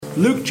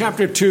Luke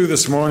chapter 2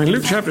 this morning.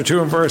 Luke chapter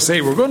 2 and verse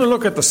 8. We're going to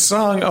look at the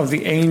Song of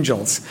the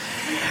Angels.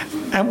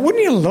 And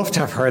wouldn't you love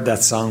to have heard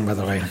that song, by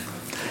the way?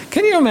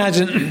 Can you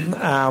imagine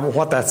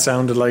what that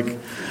sounded like?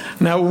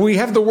 Now, we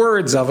have the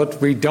words of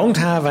it. We don't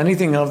have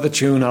anything of the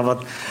tune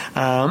of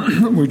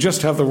it. We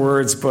just have the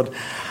words. But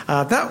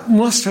that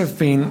must have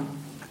been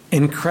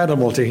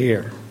incredible to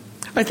hear.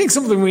 I think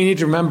something we need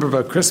to remember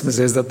about Christmas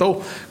is that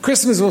though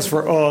Christmas was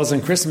for us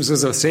and Christmas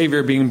was a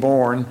Savior being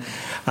born,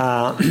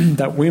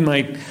 that we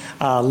might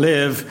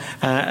live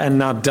and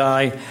not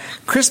die,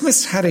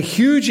 Christmas had a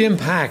huge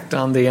impact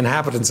on the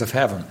inhabitants of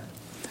heaven.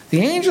 The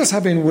angels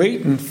have been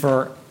waiting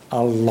for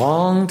a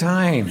long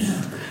time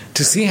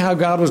to see how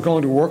God was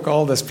going to work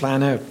all this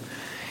plan out.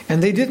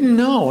 And they didn't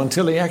know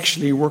until he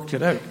actually worked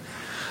it out.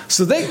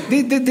 So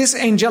this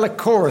angelic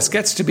chorus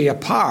gets to be a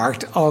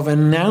part of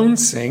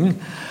announcing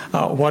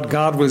what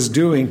God was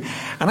doing.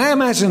 And I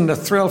imagine the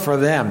thrill for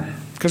them,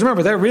 because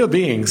remember, they're real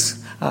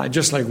beings,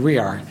 just like we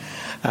are.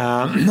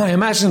 I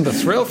imagine the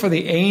thrill for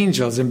the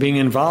angels in being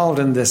involved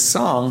in this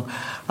song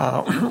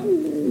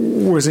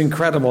was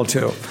incredible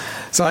too.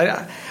 So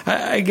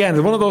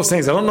again, one of those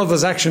things, I don't know if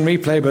there's action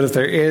replay, but if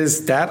there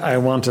is, that I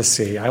want to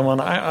see. I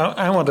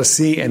want to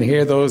see and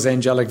hear those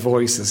angelic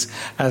voices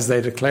as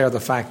they declare the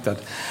fact that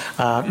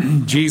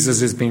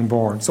Jesus is being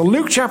born. So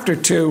Luke chapter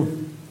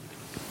 2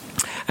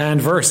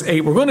 and verse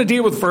 8. We're going to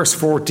deal with verse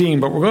 14,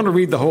 but we're going to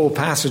read the whole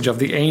passage of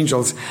the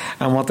angels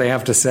and what they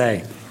have to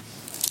say.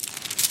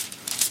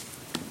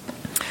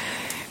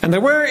 And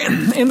there were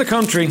in the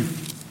country,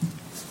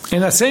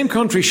 in that same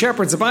country,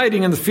 shepherds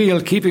abiding in the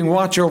field, keeping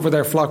watch over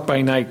their flock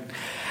by night.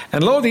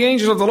 And lo, the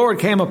angel of the Lord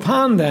came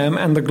upon them,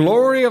 and the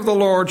glory of the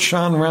Lord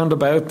shone round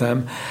about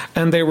them,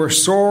 and they were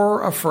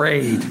sore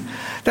afraid.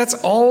 That's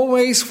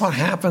always what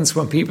happens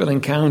when people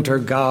encounter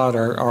God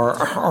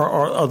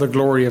or the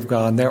glory of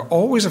God. They're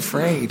always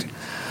afraid.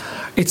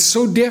 It's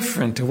so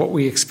different to what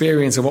we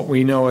experience and what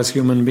we know as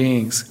human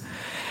beings.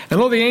 And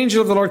lo, the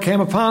angel of the Lord came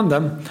upon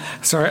them.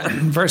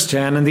 Verse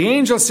 10. And the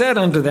angel said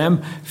unto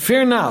them,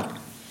 Fear not,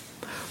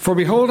 for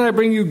behold, I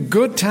bring you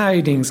good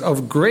tidings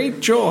of great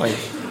joy,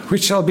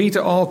 which shall be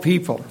to all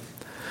people.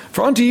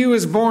 For unto you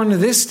is born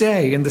this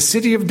day in the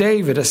city of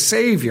David a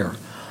Saviour,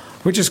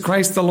 which is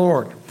Christ the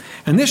Lord.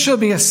 And this shall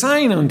be a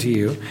sign unto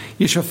you.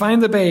 You shall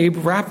find the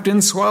babe wrapped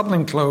in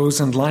swaddling clothes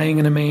and lying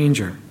in a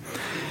manger.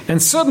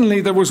 And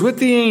suddenly there was with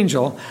the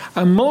angel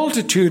a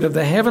multitude of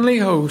the heavenly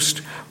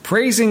host,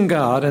 praising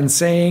God and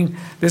saying,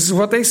 this is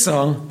what they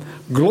sung,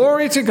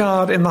 Glory to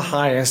God in the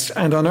highest,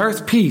 and on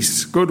earth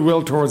peace,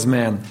 goodwill towards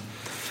men.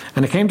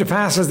 And it came to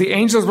pass, as the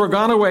angels were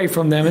gone away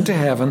from them into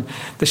heaven,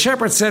 the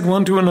shepherds said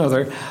one to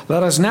another,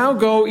 Let us now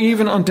go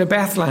even unto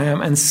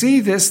Bethlehem, and see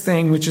this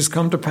thing which is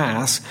come to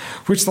pass,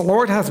 which the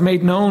Lord hath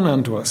made known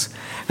unto us.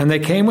 And they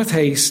came with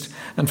haste,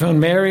 and found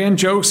Mary and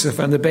Joseph,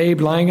 and the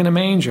babe lying in a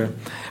manger.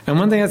 And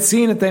when they had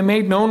seen it, they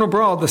made known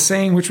abroad the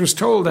saying which was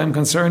told them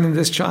concerning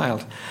this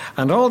child.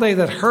 And all they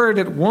that heard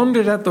it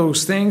wondered at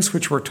those things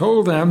which were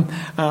told them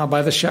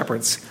by the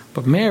shepherds.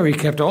 But Mary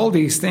kept all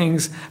these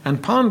things,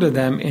 and pondered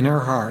them in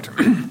her heart.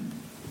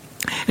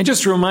 And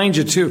just to remind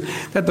you too,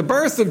 that the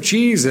birth of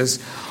Jesus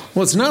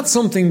was not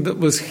something that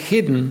was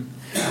hidden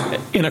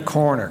in a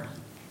corner.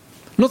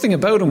 Nothing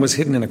about him was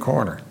hidden in a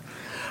corner.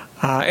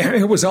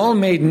 It was all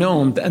made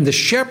known, and the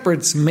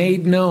shepherds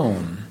made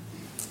known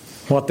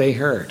what they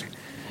heard.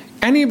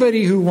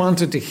 Anybody who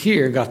wanted to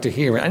hear got to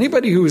hear it.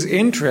 Anybody who was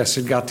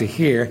interested got to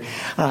hear,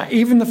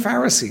 even the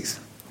Pharisees.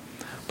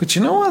 But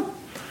you know what?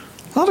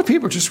 A lot of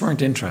people just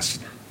weren't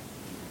interested.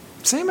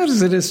 Same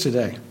as it is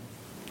today.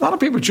 A lot of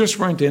people just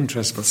weren't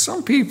interested, but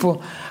some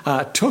people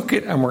took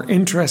it and were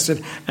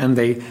interested, and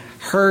they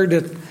heard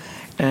it,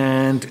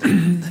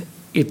 and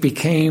it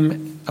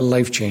became a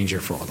life changer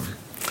for them.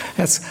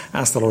 Let's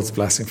ask the Lord's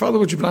blessing. Father,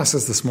 would you bless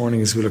us this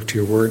morning as we look to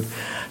your word?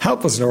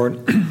 Help us,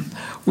 Lord.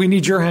 We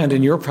need your hand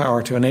and your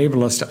power to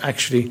enable us to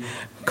actually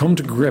come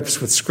to grips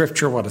with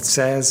Scripture, what it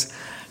says.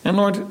 And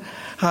Lord,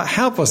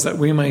 help us that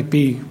we might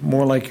be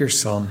more like your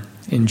Son.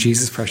 In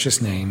Jesus'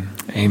 precious name,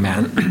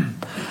 amen.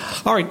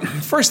 All right,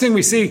 first thing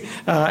we see,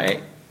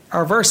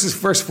 our verses,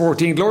 verse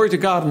 14, Glory to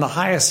God in the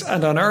highest,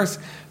 and on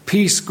earth,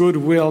 peace,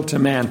 goodwill to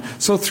men.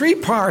 So 3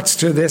 parts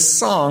to this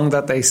song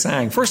that they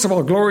sang. First of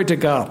all, glory to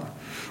God.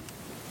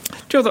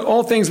 Do you know that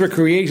all things were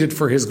created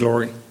for his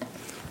glory?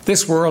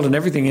 This world and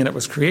everything in it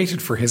was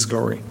created for his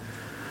glory.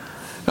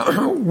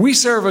 We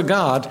serve a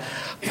God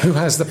who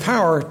has the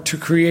power to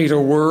create a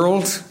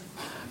world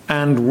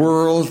and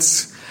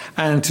worlds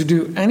and to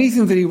do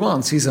anything that he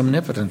wants. He's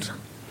omnipotent.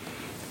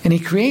 And he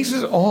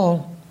created it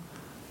all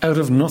out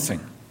of nothing.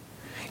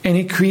 And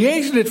he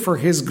created it for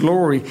his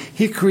glory.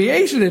 He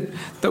created it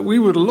that we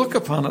would look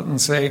upon it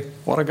and say,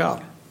 what a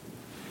God.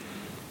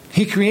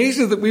 He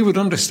created that we would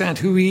understand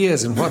who he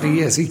is and what he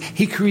is.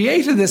 He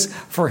created this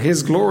for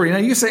his glory. Now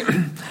you say,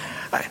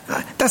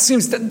 that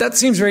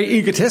seems very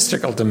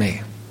egotistical to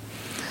me.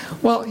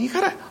 Well, you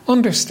got to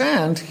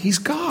understand he's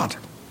God.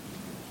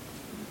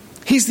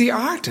 He's the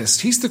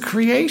artist. He's the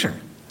creator.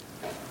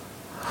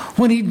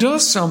 When he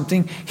does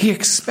something, he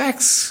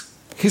expects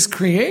his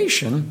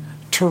creation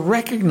to to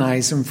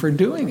recognize him for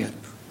doing it.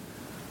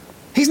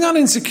 He's not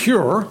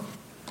insecure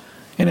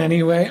in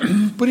any way,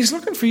 but he's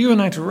looking for you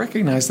and I to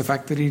recognize the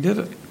fact that he did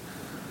it.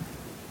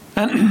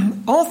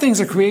 And all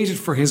things are created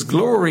for his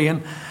glory,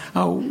 and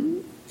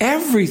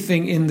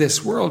everything in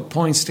this world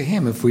points to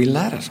him if we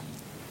let it.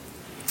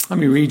 Let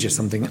me read you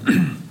something.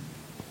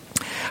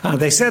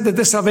 They said that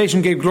this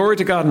salvation gave glory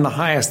to God in the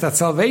highest. That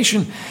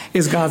salvation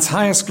is God's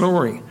highest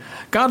glory.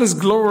 God is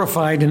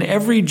glorified in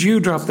every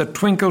dewdrop that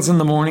twinkles in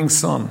the morning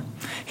sun.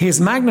 He is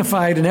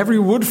magnified in every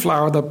wood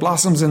flower that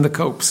blossoms in the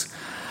copse.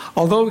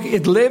 Although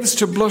it lives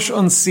to blush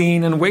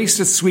unseen and waste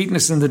its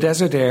sweetness in the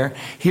desert air,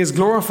 he is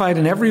glorified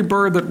in every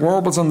bird that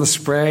warbles on the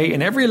spray,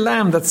 in every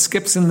lamb that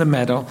skips in the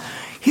meadow.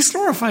 He's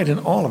glorified in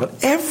all of it.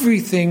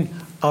 Everything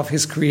of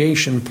his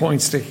creation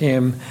points to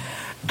him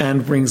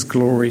and brings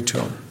glory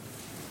to him.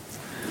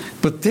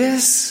 But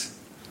this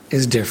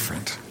is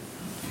different.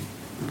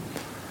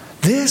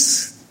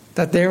 This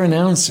that they're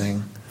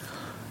announcing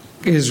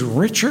is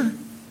richer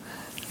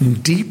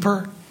and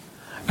deeper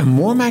and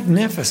more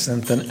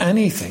magnificent than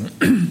anything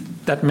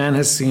that man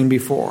has seen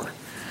before.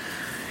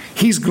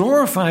 He's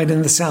glorified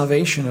in the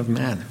salvation of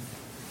man.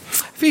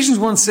 Ephesians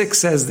 1:6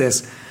 says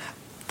this,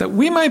 that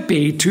we might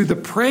be to the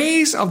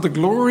praise of the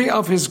glory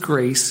of his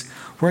grace,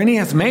 wherein he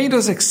hath made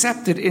us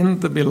accepted in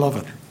the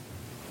beloved.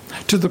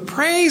 To the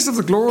praise of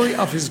the glory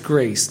of his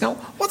grace. Now,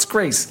 what's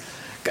grace?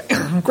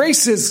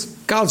 Grace is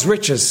God's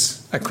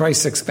riches at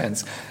Christ's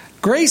expense.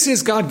 Grace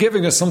is God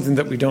giving us something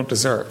that we don't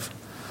deserve.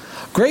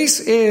 Grace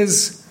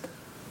is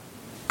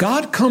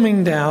God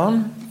coming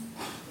down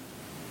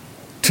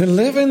to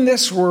live in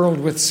this world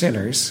with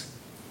sinners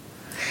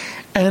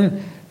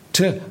and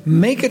to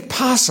make it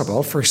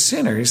possible for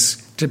sinners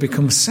to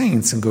become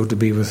saints and go to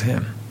be with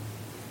him.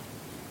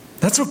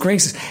 That's what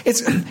grace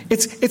is.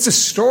 It's a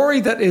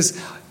story that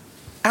is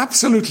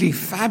absolutely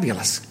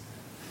fabulous.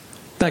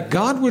 That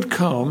God would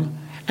come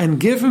and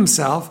give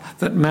himself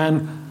that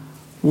man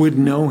would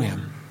know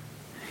him.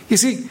 You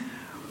see,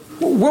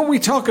 when we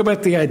talk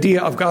about the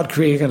idea of God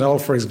creating it all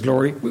for his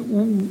glory,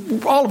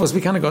 all of us, we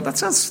kind of go,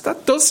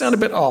 that does sound a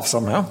bit off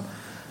somehow.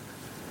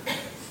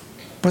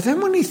 But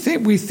then when we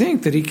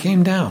think that he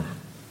came down,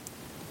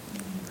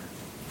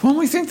 when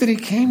we think that he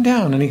came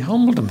down and he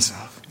humbled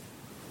himself,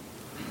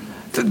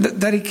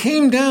 that he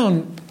came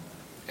down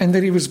and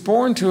that he was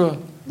born to a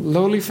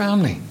lowly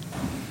family,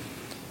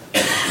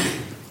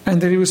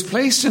 and that he was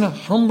placed in a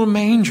humble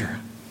manger,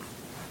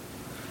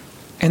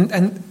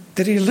 and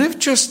that he lived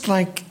just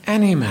like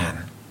any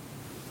man,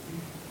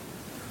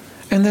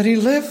 and that he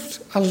lived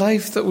a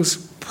life that was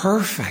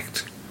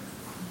perfect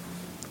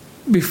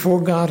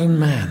before God and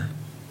man.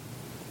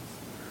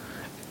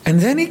 And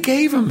then he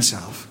gave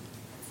himself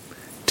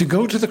to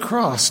go to the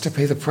cross to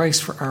pay the price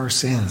for our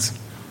sins.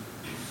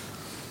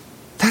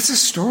 That's a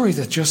story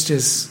that just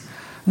is,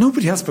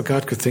 nobody else but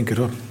God could think it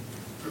up.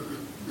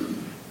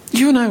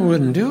 You and I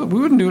wouldn't do it.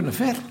 We wouldn't do it in a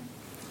fit.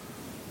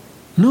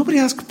 Nobody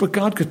else but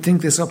God could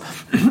think this up.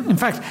 In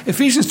fact,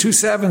 Ephesians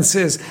 2:7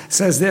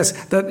 says this,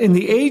 that in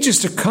the ages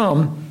to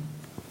come,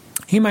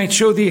 he might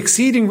show the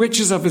exceeding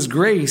riches of his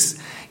grace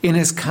in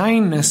his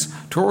kindness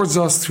towards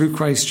us through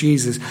Christ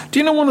Jesus. Do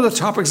you know one of the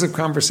topics of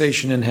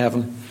conversation in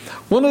heaven?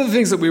 One of the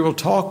things that we will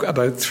talk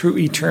about through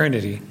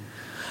eternity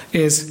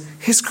is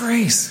his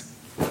grace.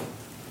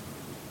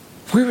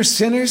 We were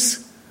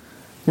sinners.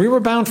 We were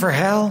bound for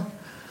hell.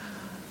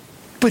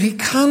 But he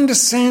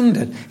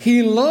condescended.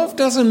 He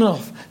loved us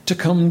enough to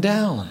come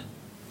down,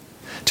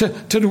 to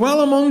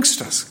dwell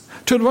amongst us,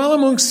 to dwell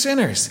amongst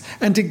sinners,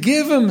 and to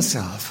give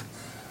himself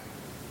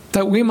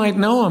that we might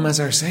know him as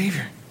our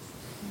Savior.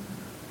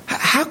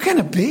 How can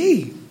it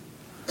be?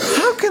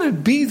 How can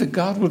it be that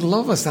God would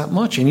love us that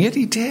much? And yet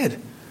he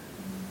did.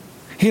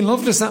 He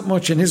loved us that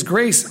much in his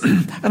grace.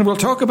 And we'll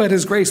talk about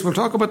his grace. We'll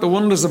talk about the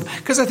wonders of,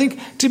 because I think,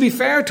 to be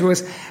fair to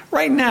us,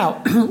 right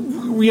now,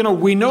 we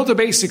know the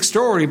basic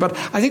story, but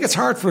I think it's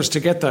hard for us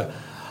to get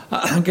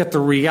the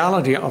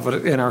reality of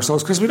it in our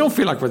souls, because we don't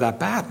feel like we're that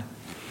bad.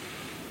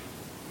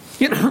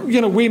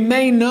 You know, we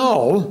may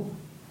know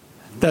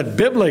that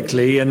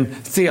biblically and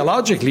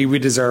theologically we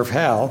deserve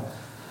hell,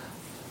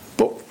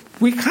 but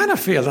we kind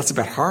of feel that's a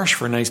bit harsh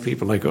for nice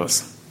people like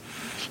us.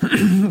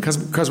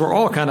 Because we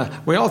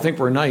all think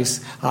we're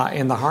nice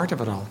in the heart of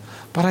it all.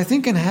 But I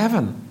think in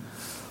heaven,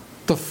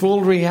 the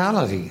full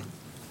reality,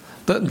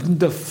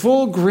 the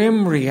full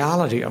grim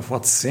reality of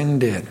what sin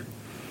did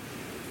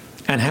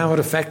and how it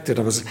affected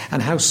us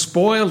and how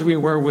spoiled we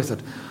were with it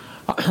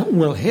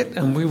will hit,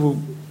 and we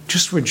will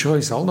just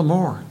rejoice all the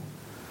more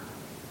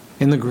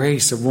in the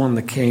grace of one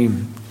that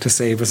came to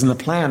save us and the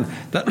plan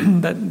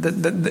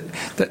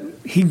that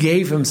he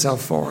gave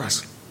himself for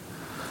us.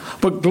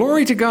 But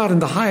glory to God in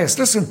the highest.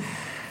 Listen,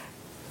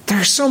 there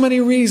are so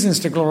many reasons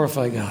to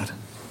glorify God.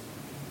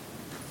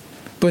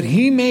 But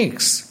he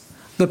makes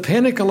the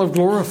pinnacle of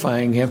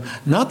glorifying him,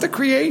 not the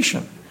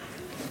creation.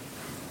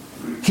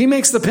 He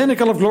makes the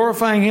pinnacle of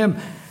glorifying him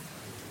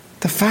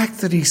the fact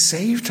that he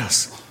saved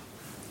us.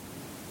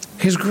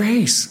 His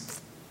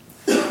grace.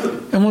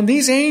 And when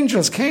these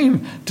angels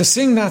came to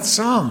sing that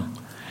song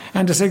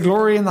and to say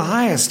glory in the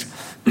highest,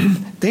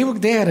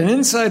 they had an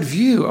inside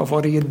view of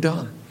what he had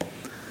done.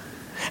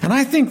 And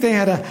I think they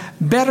had a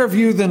better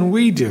view than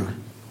we do,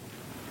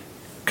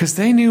 because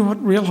they knew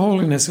what real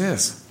holiness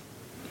is.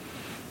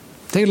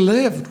 They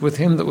lived with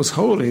him that was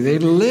holy. They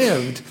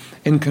lived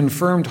in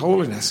confirmed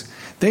holiness.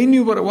 They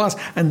knew what it was,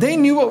 and they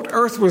knew what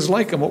earth was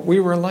like and what we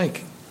were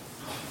like.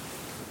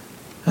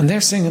 And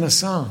they're singing a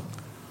song.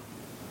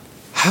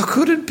 How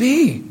could it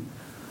be?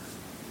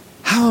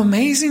 How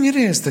amazing it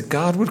is that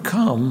God would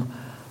come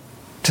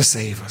to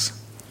save us.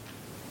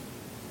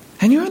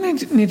 And you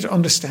need to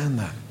understand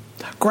that.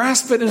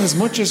 Grasp it in as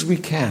much as we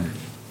can.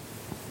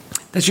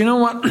 That you know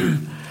what?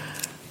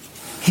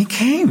 He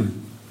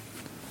came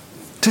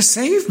to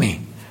save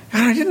me.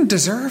 And I didn't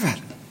deserve it.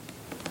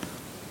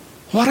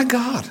 What a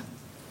God.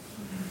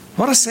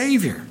 What a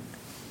Savior.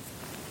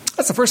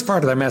 That's the first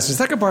part of their message.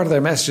 The second part of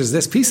their message is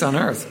this: peace on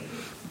earth.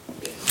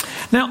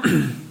 Now,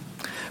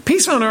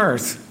 peace on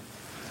earth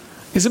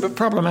is a bit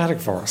problematic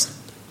for us.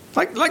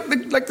 Like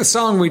the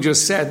song we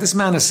just said, this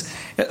man is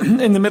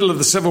in the middle of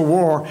the Civil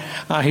War.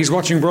 He's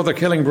watching brother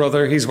killing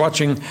brother. He's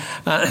watching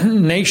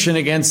nation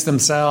against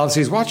themselves.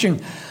 He's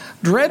watching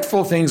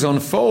dreadful things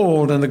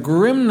unfold, and the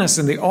grimness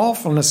and the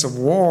awfulness of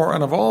war.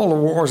 And of all the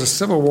wars, the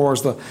Civil War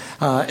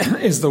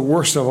is the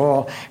worst of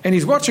all. And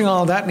he's watching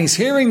all that, and he's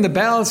hearing the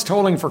bells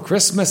tolling for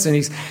Christmas, and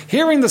he's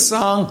hearing the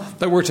song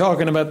that we're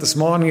talking about this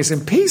morning. He's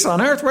saying, peace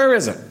on earth, where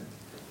is it?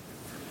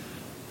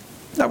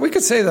 Now, we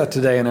could say that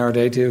today in our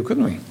day too,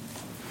 couldn't we?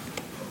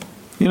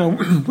 You know,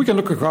 we can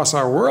look across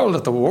our world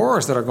at the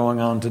wars that are going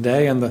on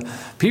today and the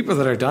people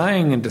that are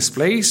dying and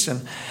displaced,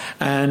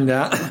 and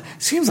it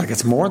seems like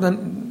it's more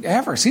than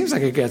ever. It seems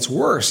like it gets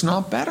worse,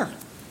 not better.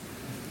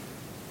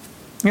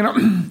 You know,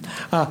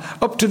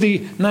 up to the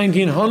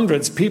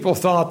 1900s, people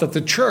thought that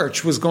the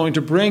church was going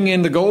to bring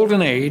in the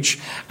golden age,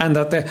 and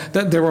that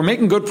they were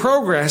making good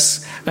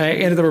progress,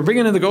 and they were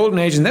bringing in the golden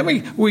age. And then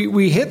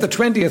we hit the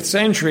 20th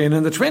century, and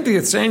in the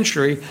 20th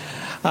century,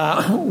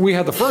 we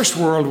had the First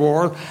World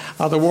War,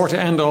 the war to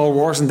end all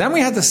wars, and then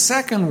we had the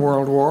Second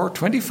World War.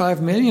 25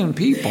 million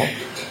people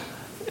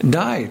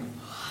died.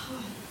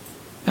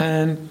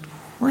 And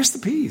where's the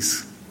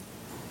peace?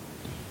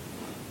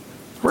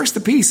 Where's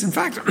the peace? In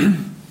fact,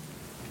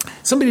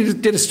 somebody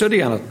did a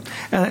study on it,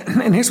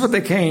 and here's what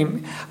they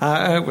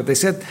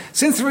said.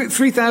 Since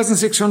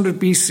 3600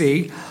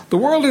 BC, the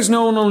world has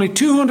known only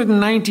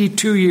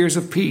 292 years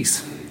of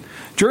peace.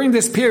 During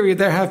this period,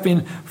 there have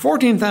been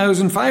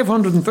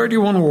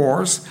 14,531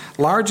 wars,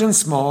 large and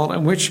small,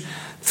 in which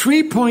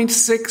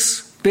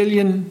 3.6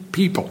 billion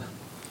people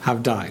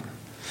have died.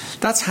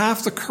 That's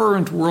half the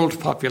current world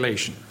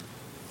population.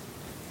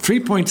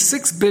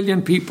 3.6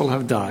 billion people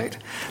have died.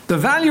 The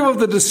value of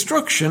the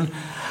destruction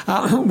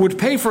would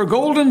pay for a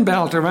golden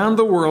belt around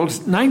the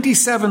world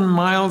 97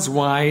 miles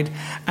wide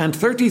and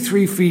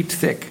 33 feet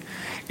thick.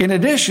 In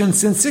addition,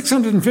 since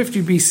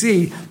 650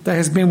 BC, there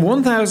has been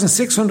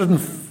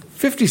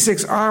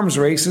 1,656 arms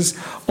races,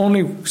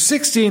 only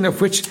 16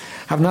 of which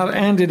have not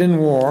ended in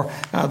war.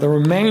 The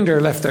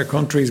remainder left their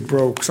countries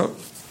broke. So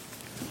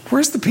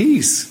where's the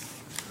peace?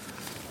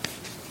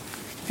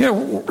 You know,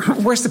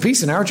 where's the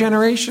peace in our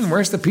generation?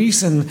 Where's the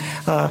peace in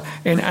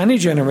any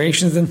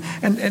generations? And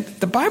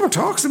the Bible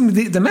talks,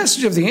 the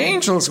message of the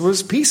angels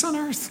was peace on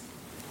earth.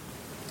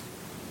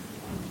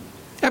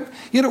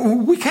 You know,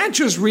 we can't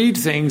just read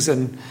things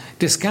and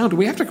discount it.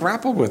 We have to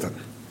grapple with it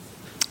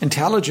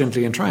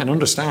intelligently and try and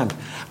understand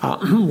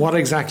what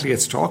exactly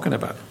it's talking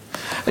about.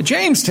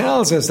 James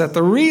tells us that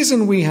the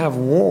reason we have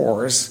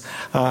wars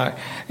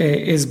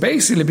is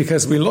basically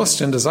because we lust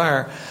and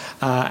desire,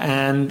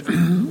 and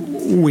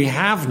we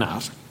have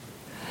not.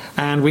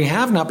 And we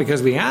have not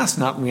because we ask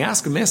not, and we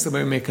ask amiss that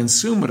we may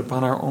consume it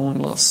upon our own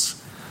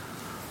lusts.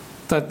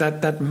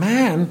 That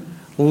man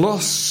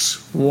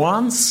lusts,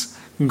 wants,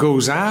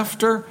 goes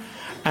after,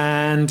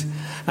 and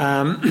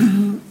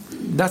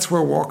that's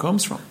where war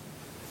comes from.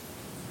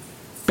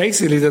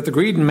 Basically, that the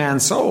greed in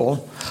man's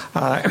soul,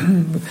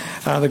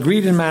 the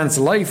greed in man's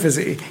life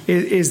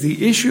is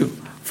the issue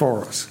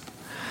for us.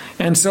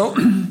 And so,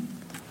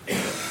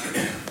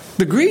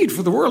 the greed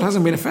for the world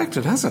hasn't been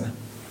affected, has it?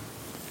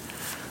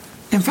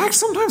 In fact,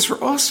 sometimes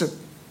for us it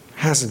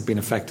hasn't been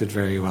affected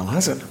very well,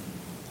 has it?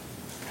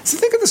 So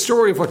think of the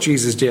story of what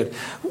Jesus did.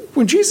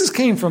 When Jesus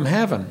came from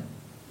heaven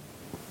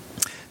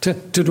to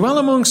dwell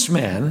amongst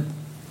men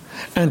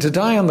and to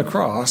die on the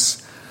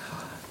cross,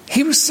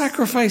 he was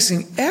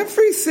sacrificing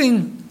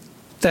everything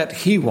that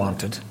he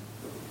wanted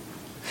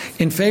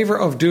in favor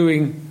of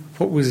doing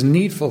what was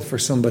needful for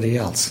somebody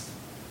else.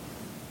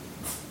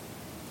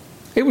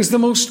 It was the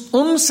most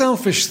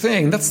unselfish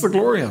thing. That's the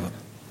glory of it.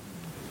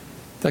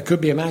 That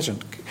could be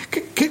imagined.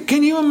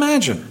 Can you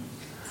imagine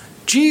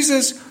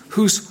Jesus,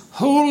 who's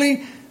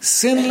holy,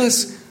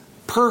 sinless,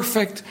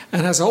 perfect,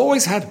 and has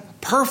always had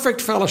perfect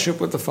fellowship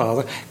with the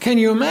Father? Can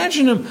you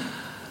imagine him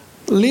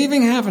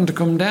leaving heaven to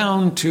come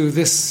down to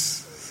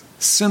this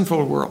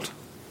sinful world?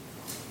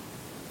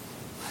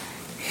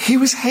 He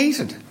was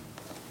hated.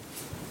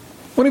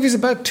 When he was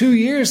about 2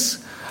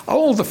 years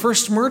old, the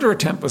first murder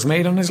attempt was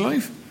made on his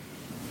life.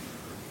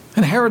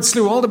 And Herod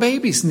slew all the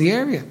babies in the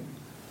area.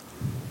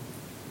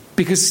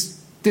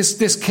 Because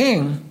this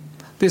king,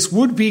 this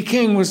would-be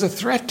king, was a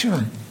threat to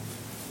him.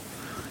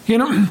 You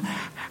know,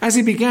 as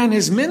he began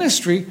his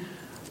ministry,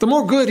 the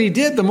more good he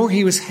did, the more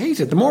he was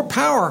hated. The more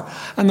power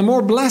and the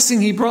more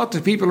blessing he brought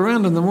to people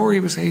around him, the more he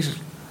was hated.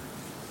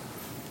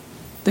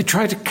 They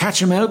tried to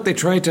catch him out. They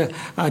tried to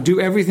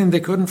do everything they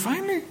could. And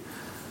finally,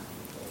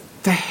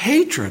 the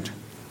hatred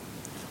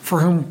for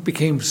him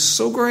became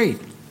so great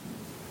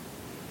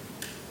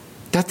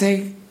that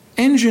they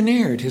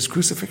engineered his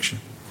crucifixion.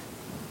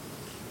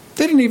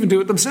 They didn't even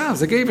do it themselves.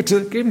 They gave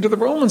him to the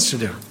Romans to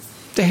do.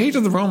 They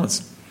hated the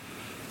Romans.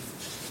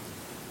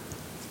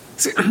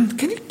 See,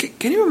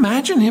 can you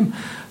imagine him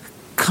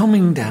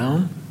coming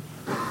down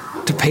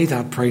to pay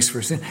that price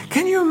for sin?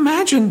 Can you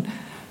imagine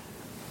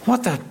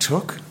what that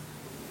took?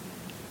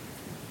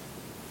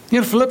 You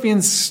know,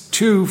 Philippians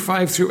 2,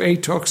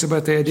 5-8 talks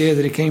about the idea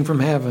that he came from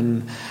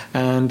heaven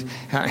and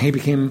he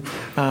became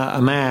a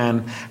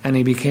man and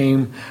he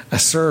became a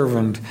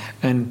servant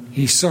and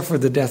he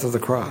suffered the death of the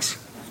cross.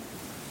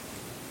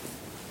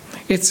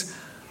 It's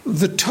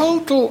the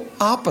total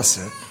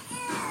opposite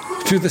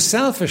to the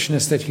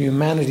selfishness that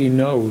humanity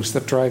knows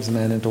that drives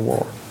man into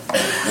war.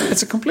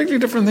 It's a completely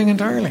different thing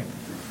entirely.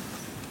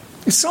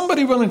 Is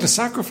somebody willing to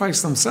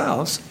sacrifice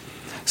themselves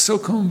so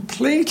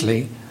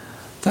completely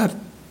that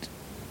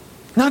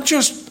not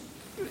just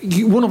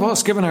one of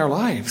us giving our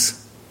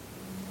lives,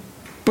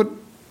 but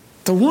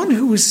the one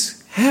who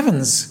was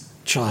heaven's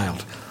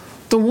child,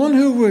 the one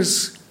who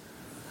was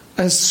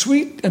as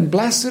sweet and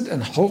blessed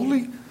and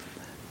holy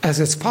as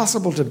it's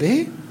possible to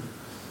be,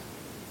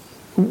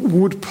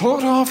 would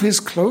put off his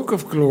cloak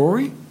of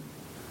glory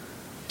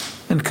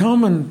and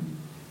come and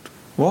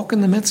walk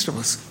in the midst of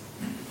us.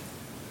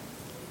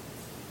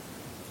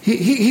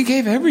 He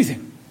gave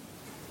everything.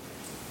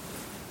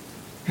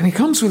 And he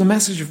comes with a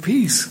message of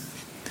peace.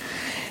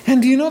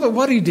 And do you know that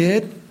what he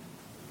did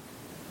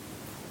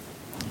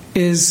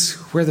is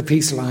where the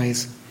peace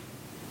lies?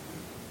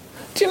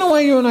 Do you know why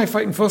you and I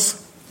fight and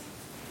fuss?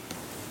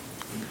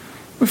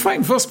 We fight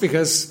and fuss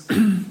because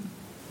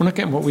we're not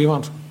getting what we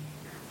want.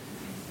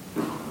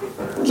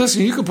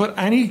 Listen, you can put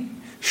any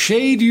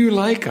shade you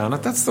like on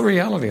it. That's the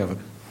reality of it.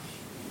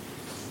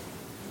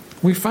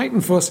 We fight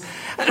and fuss.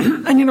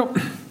 And you know,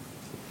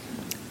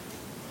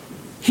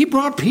 he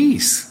brought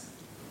peace.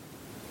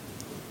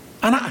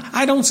 And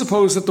I don't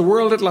suppose that the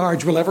world at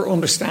large will ever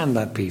understand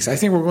that peace. I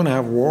think we're going to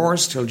have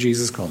wars till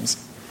Jesus comes.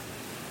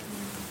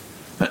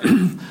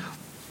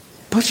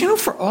 But you know,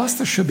 for us,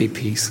 there should be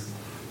peace.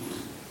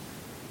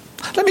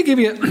 Let me give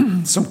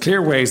you some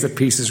clear ways that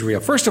peace is real.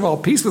 First of all,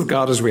 peace with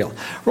God is real.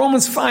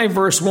 Romans 5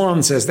 verse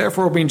 1 says,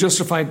 "Therefore, being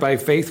justified by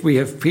faith, we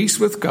have peace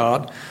with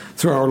God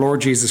through our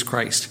Lord Jesus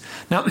Christ."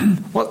 Now,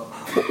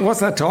 what's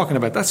that talking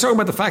about? That's talking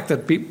about the fact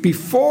that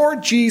before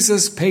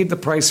Jesus paid the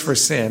price for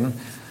sin,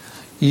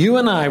 you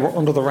and I were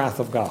under the wrath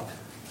of God.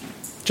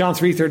 John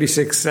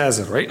 3:36 says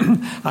it, right?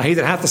 He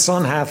that hath the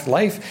Son hath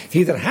life.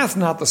 He that hath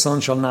not the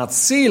Son shall not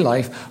see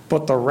life,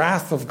 but the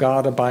wrath of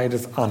God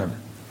abideth on him.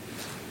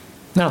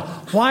 Now,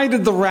 why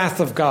did the wrath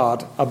of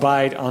God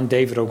abide on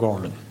David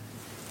O'Gorman?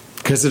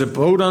 Because it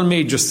abode on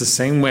me just the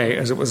same way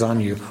as it was on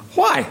you.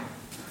 Why?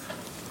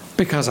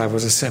 Because I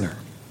was a sinner.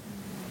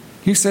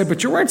 You say,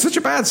 but you weren't such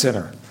a bad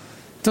sinner.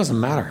 It doesn't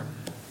matter.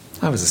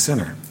 I was a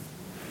sinner.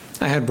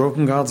 I had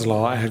broken God's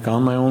law. I had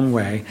gone my own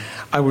way.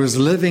 I was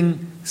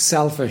living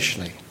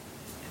selfishly.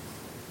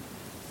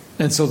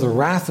 And so the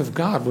wrath of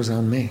God was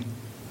on me.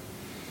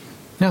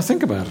 Now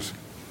think about it.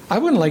 I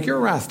wouldn't like your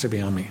wrath to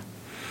be on me.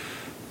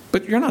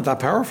 But you're not that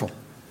powerful.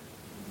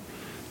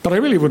 But I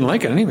really wouldn't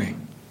like it anyway.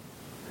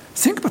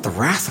 Think about the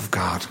wrath of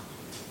God.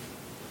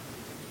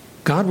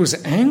 God was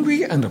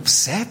angry and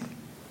upset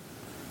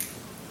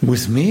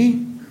with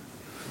me.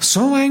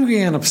 So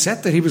angry and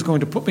upset that he was going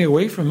to put me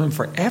away from him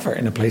forever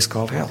in a place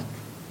called hell.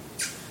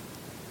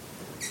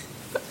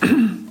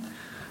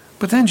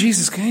 But then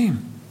Jesus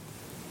came.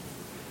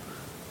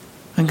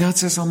 And God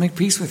says, I'll make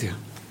peace with you.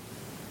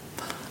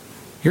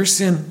 Your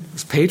sin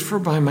was paid for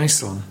by my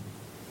Son.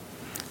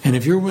 And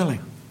if you're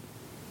willing,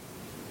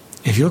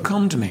 if you'll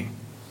come to me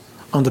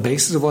on the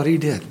basis of what he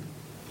did,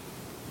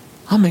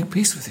 I'll make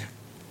peace with you.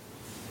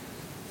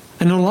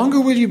 And no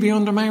longer will you be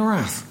under my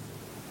wrath,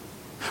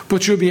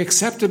 but you'll be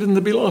accepted in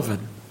the beloved.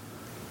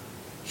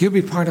 You'll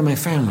be part of my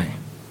family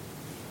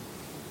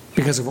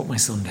because of what my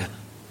Son did.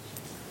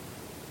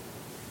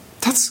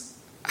 That's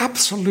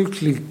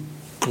absolutely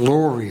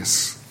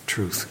glorious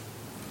truth.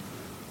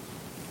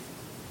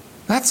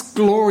 That's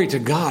glory to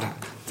God.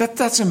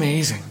 That's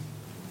amazing.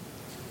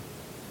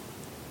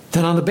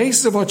 That on the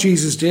basis of what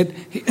Jesus did,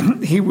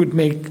 he would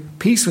make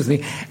peace with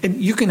me. And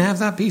you can have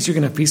that peace. You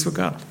can have peace with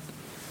God.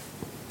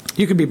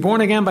 You can be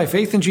born again by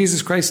faith in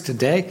Jesus Christ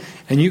today,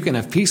 and you can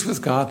have peace with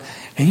God,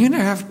 and you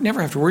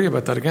never have to worry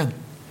about that again.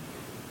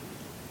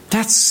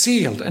 That's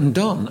sealed and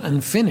done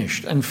and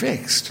finished and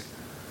fixed.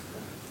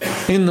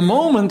 In the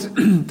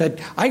moment that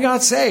I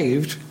got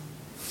saved,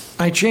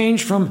 I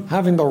changed from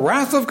having the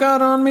wrath of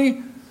God on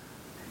me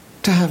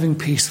to having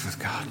peace with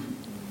God.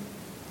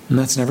 And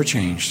that's never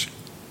changed.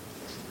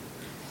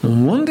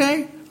 And one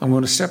day, I'm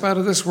going to step out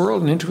of this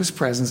world and into his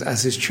presence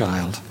as his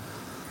child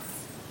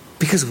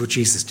because of what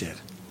Jesus did.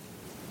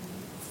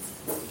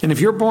 And if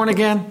you're born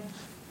again,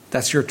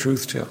 that's your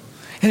truth too.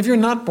 And if you're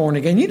not born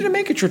again, you need to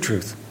make it your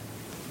truth.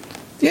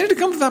 You need to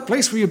come to that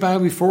place where you bow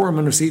before him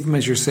and receive him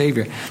as your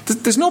Savior.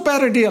 There's no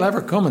better deal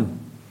ever coming.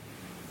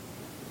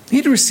 You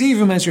need to receive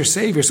him as your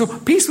Savior. So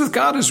peace with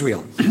God is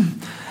real.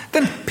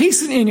 Then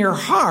peace in your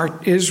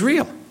heart is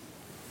real.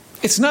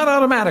 It's not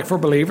automatic for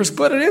believers,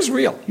 but it is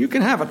real. You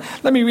can have it.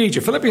 Let me read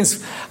you.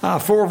 Philippians 4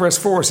 verse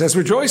 4 says,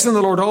 "Rejoice in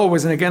the Lord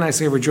always." And again I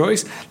say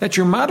rejoice. "Let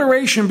your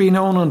moderation be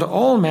known unto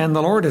all men.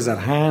 The Lord is at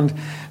hand.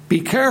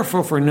 Be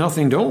careful for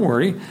nothing." Don't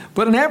worry.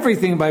 "But in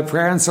everything by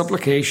prayer and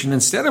supplication.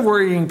 Instead of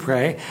worrying,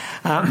 pray.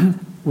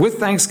 With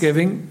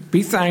thanksgiving,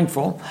 be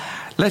thankful.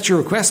 Let your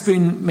requests be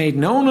made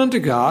known unto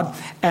God.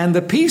 And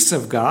the peace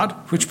of God,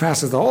 which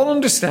passeth all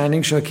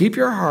understanding, shall keep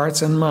your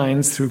hearts and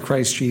minds through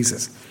Christ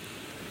Jesus."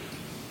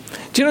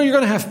 Do you know you're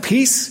going to have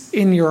peace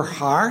in your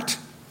heart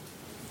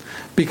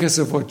because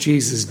of what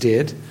Jesus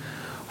did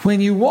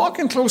when you walk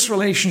in close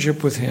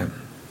relationship with him?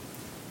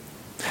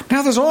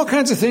 Now, there's all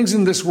kinds of things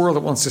in this world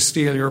that wants to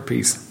steal your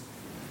peace.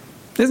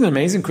 Isn't it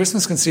amazing?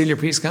 Christmas can steal your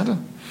peace, can't it?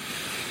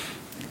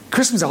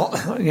 Christmas, all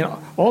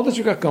that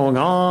you got going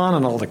on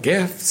and all the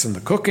gifts and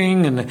the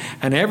cooking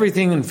and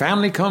everything and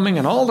family coming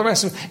and all the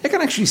rest of it, it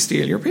can actually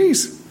steal your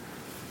peace.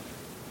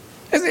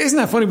 Isn't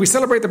that funny? We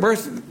celebrate the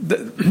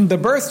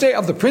birthday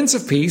of the Prince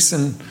of Peace,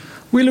 and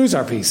we lose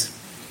our peace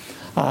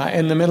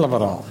in the middle of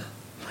it all.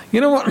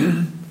 You know what?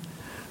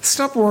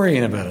 Stop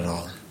worrying about it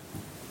all.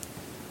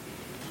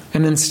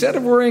 And instead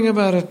of worrying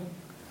about it,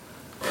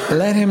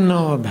 let him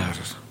know about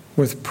it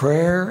with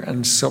prayer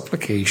and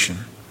supplication.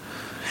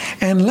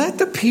 And let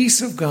the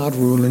peace of God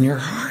rule in your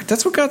heart.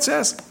 That's what God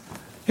says.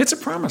 It's a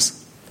promise.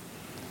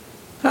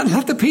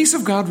 Let the peace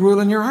of God rule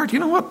in your heart. You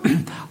know what?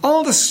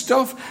 All the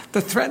stuff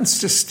that threatens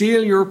to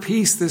steal your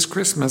peace this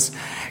Christmas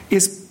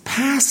is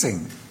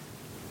passing.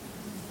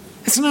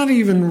 It's not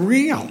even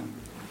real.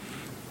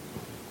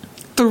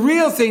 The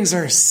real things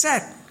are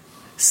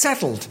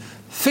settled,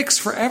 fixed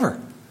forever.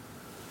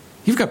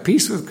 You've got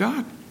peace with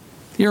God.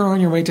 You're on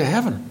your way to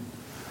heaven.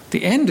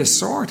 The end is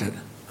sorted.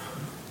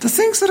 The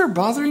things that are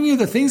bothering you,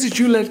 the things that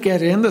you let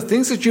get in, the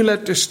things that you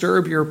let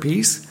disturb your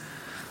peace,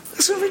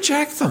 listen,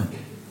 reject them.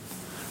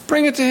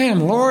 Bring it to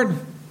him. "Lord,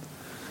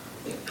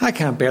 I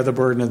can't bear the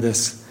burden of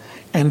this."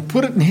 And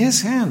put it in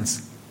his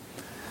hands.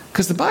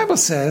 Because the Bible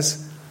says,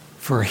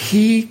 "For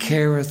he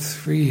careth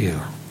for you."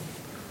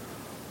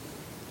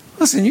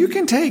 Listen, you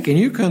can take and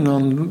you can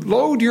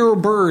unload your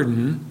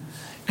burden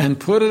and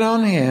put it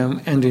on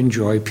him and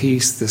enjoy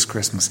peace this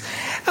Christmas.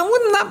 And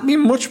wouldn't that be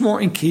much more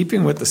in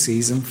keeping with the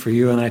season for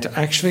you and I to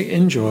actually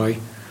enjoy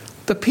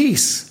the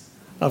peace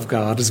of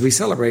God as we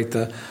celebrate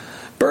the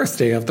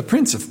birthday of the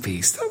Prince of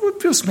Peace? That would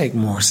just make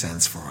more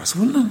sense for us,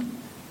 wouldn't it?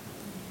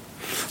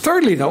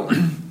 Thirdly, though,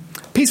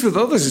 peace with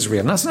others is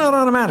real. That's not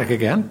automatic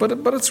again, but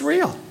it's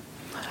real.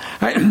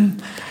 Right?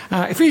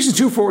 Ephesians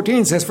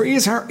 2:14 says, "For he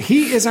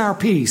is our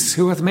peace,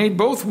 who hath made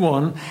both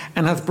one,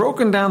 and hath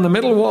broken down the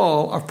middle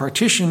wall of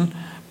partition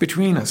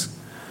between us."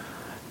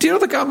 Do you know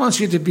that God wants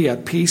you to be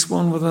at peace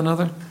one with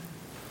another?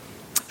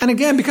 And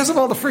again, because of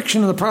all the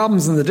friction and the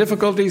problems and the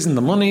difficulties and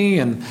the money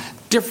and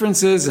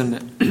differences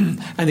and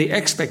the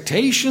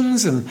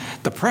expectations and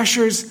the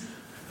pressures,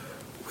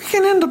 we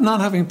can end up not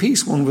having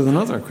peace one with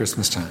another at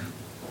Christmas time.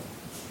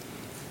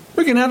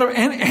 We can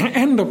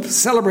end up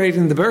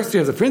celebrating the birthday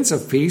of the Prince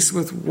of Peace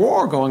with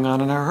war going on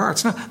in our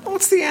hearts. Now,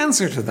 what's the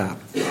answer to that?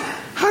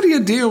 How do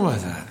you deal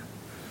with that?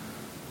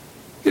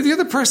 If the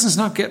other person's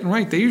not getting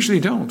right, they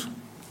usually don't.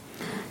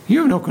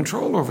 You have no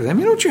control over them.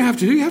 You know what you have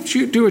to do? You have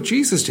to do what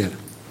Jesus did.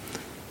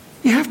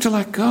 You have to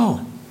let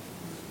go.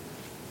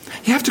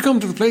 You have to come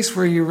to the place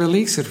where you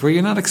release it, where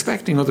you're not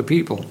expecting other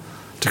people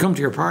to come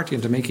to your party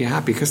and to make you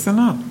happy, because they're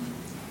not.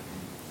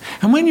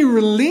 And when you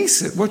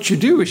release it, what you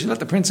do is you let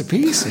the Prince of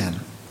Peace in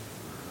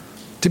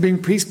to bring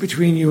peace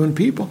between you and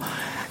people.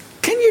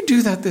 Can you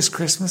do that this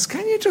Christmas?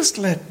 Can you just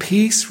let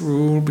peace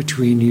rule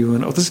between you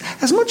and others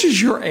as much as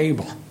you're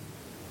able?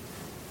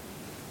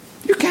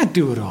 You can't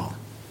do it all.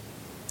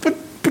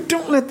 But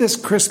don't let this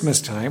Christmas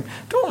time,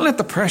 don't let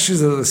the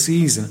pressures of the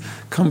season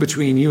come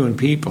between you and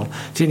people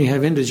till you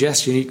have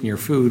indigestion eating your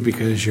food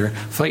because you're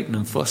fighting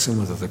and fussing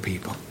with other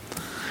people.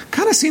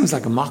 Kind of seems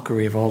like a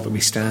mockery of all that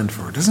we stand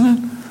for, doesn't it?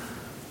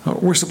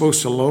 We're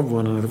supposed to love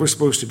one another. We're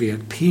supposed to be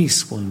at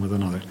peace one with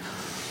another.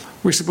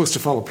 We're supposed to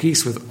follow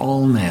peace with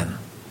all men.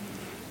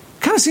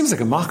 Kind of seems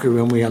like a mockery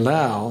when we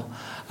allow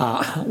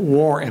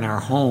war in our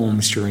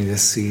homes during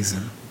this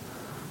season.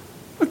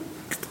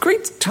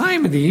 Great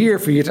time of the year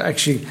for you to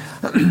actually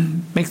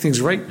make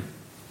things right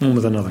one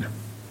with another.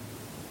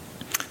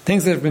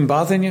 Things that have been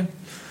bothering you,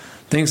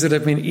 things that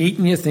have been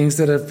eating you, things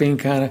that have been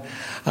kind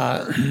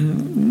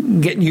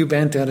of getting you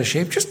bent out of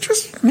shape,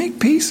 just make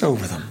peace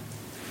over them.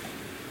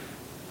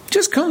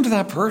 Just come to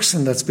that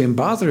person that's been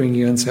bothering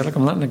you and say, "Look,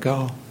 I'm letting it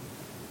go.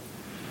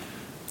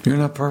 You're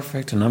not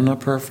perfect and I'm not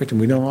perfect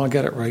and we don't all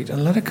get it right,"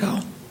 and let it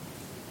go.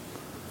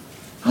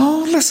 Oh,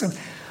 Listen,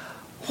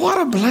 what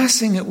a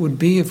blessing it would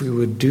be if we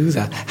would do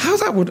that. How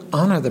that would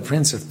honor the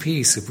Prince of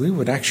Peace if we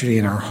would actually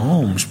in our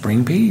homes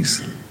bring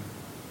peace.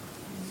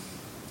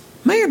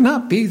 May it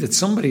not be that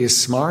somebody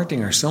is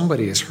smarting or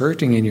somebody is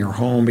hurting in your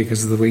home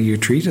because of the way you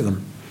treated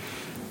them.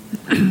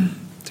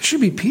 There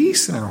should be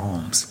peace in our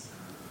homes.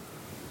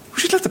 We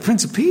should let the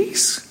Prince of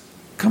Peace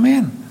come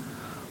in.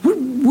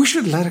 We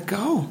should let it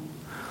go.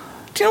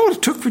 Do you know what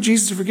it took for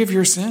Jesus to forgive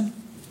your sin?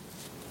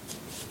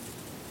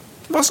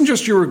 It wasn't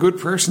just you were a good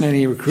person and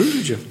he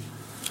recruited you.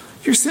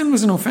 Your sin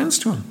was an offense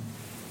to him.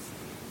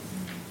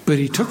 But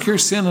he took your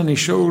sin on his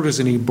shoulders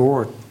and he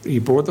bore it. He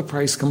bore the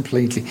price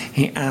completely.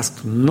 He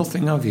asked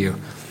nothing of you.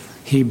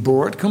 He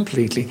bore it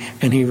completely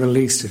and he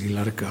released it. He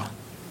let it go.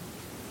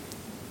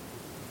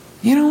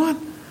 You know what?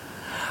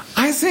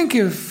 I think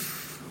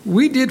if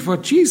we did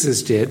what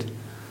Jesus did,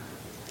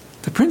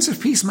 the Prince of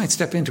Peace might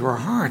step into our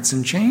hearts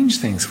and change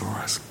things for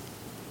us.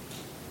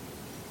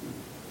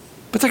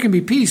 But there can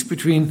be peace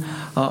between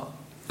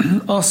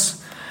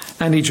us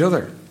and each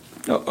other,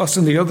 us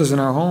and the others in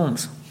our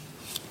homes.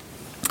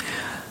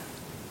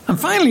 And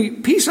finally,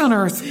 peace on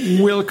earth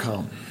will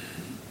come.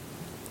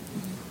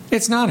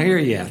 It's not here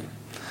yet,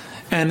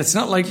 and it's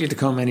not likely to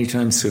come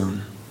anytime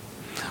soon.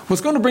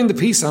 What's going to bring the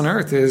peace on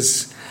earth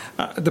is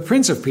the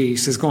Prince of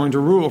Peace is going to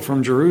rule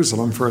from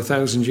Jerusalem for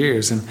 1,000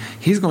 years, and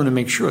he's going to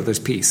make sure there's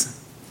peace.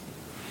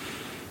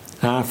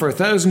 For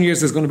 1,000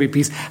 years there's going to be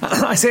peace.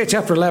 Isaiah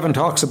chapter 11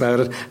 talks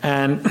about it,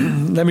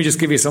 and let me just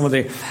give you some of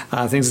the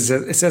things it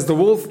says. It says, the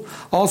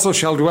wolf also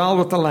shall dwell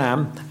with the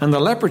lamb, and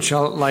the leopard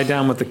shall lie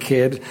down with the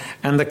kid,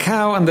 and the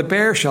cow and the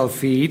bear shall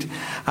feed.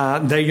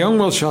 Their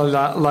young shall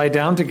lie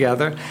down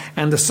together,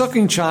 and the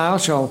sucking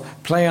child shall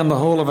play on the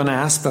hole of an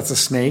asp, that's a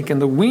snake,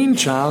 and the weaned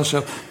child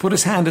shall put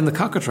his hand in the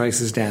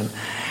cockatrice's den.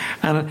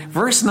 And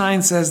verse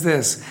 9 says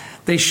this,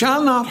 they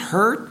shall not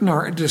hurt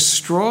nor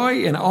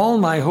destroy in all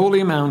my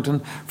holy mountain,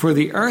 for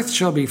the earth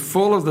shall be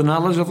full of the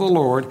knowledge of the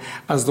Lord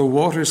as the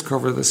waters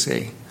cover the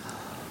sea.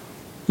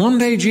 One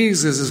day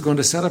Jesus is going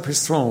to set up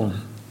his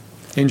throne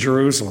in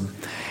Jerusalem,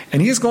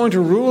 and he is going to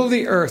rule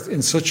the earth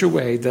in such a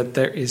way that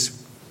there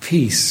is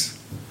peace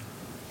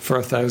for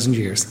 1,000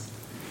 years.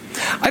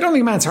 I don't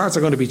think man's hearts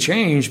are going to be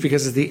changed,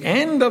 because at the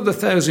end of the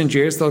 1,000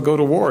 years they'll go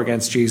to war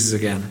against Jesus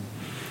again.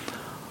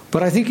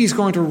 But I think he's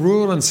going to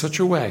rule in such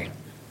a way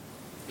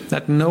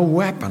that no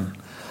weapon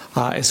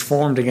is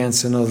formed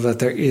against another, that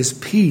there is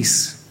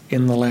peace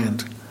in the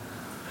land.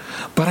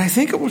 But I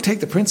think it will take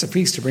the Prince of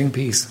Peace to bring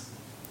peace.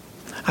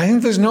 I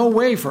think there's no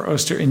way for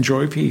us to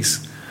enjoy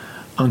peace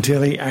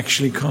until he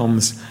actually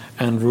comes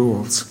and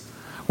rules.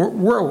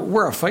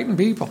 We're a fighting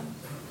people.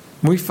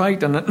 We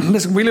fight, and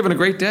listen, we live in a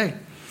great day.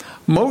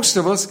 Most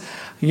of us,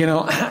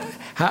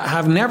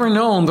 have never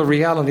known the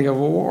reality of a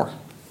war.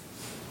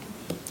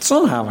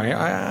 Some have.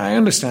 I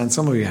understand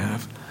some of you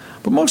have.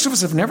 But most of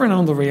us have never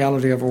known the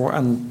reality of a war,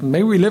 and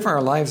may we live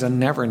our lives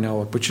and never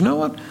know it. But you know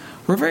what?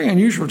 We're a very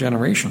unusual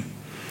generation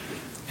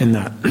in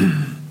that.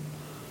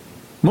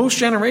 Most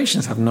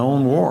generations have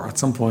known war at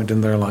some point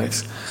in their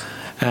lives.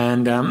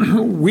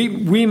 And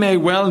we may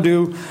well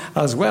do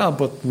as well,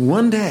 but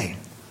one day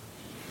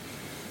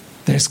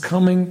there's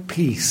coming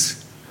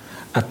peace.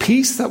 A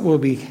peace that will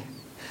be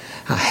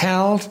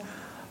held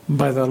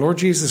by the Lord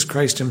Jesus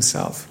Christ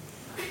himself.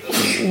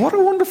 What a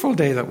wonderful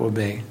day that will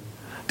be.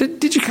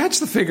 Did you catch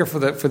the figure for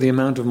the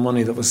amount of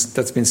money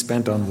that's been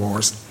spent on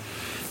wars?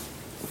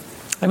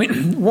 I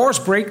mean, wars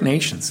break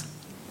nations.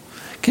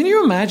 Can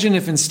you imagine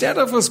if instead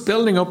of us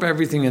building up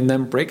everything and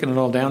then breaking it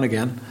all down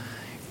again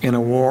in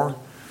a war,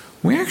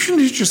 we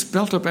actually just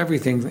built up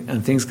everything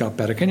and things got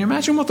better? Can you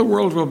imagine what the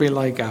world will be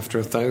like after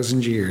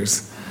 1,000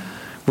 years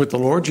with the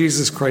Lord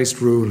Jesus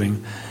Christ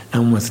ruling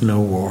and with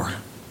no war?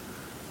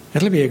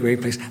 It'll be a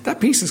great place. That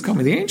peace is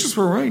coming. The angels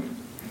were right.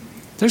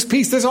 There's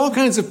peace. There's all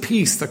kinds of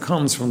peace that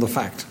comes from the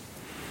fact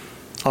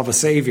of a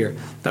Savior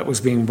that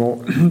was being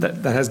born,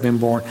 that has been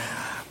born.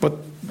 But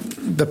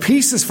the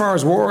peace as far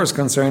as war is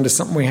concerned is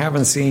something we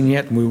haven't seen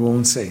yet, and we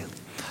won't see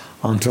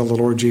until the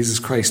Lord Jesus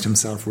Christ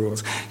himself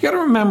rules. You got to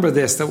remember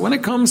this, that when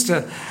it comes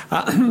to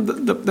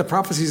the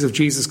prophecies of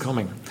Jesus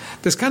coming,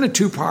 there's kind of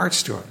two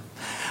parts to it.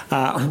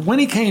 When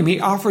he came,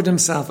 he offered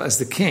himself as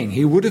the king.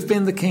 He would have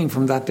been the king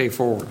from that day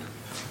forward.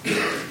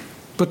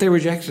 But they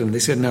rejected him. They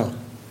said, no,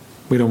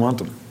 we don't want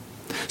him.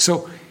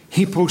 So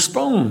he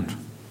postponed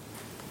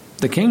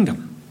the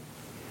kingdom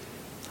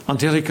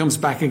until he comes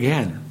back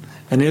again,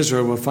 and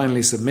Israel will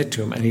finally submit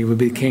to him, and he will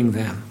be king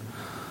then.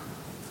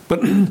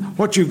 But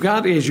what you've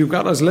got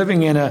us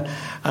living in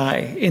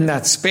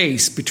that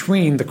space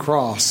between the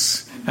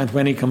cross and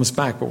when he comes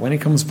back. But when he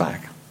comes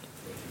back,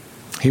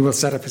 he will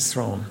set up his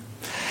throne.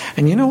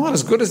 And you know what?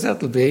 As good as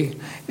that'll be,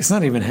 it's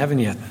not even heaven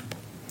yet.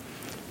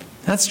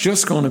 That's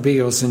just going to be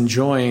us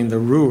enjoying the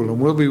rule, and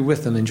we'll be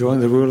with him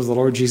enjoying the rule of the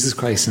Lord Jesus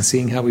Christ and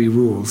seeing how he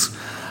rules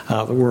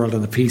the world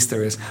and the peace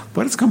there is.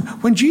 But it's come.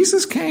 When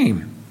Jesus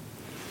came,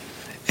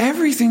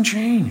 everything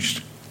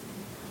changed.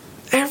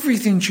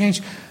 Everything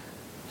changed.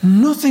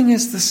 Nothing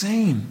is the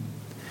same.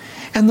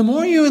 And the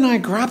more you and I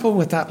grapple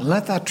with that,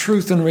 let that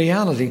truth and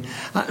reality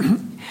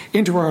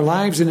into our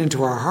lives and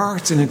into our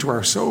hearts and into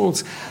our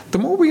souls, the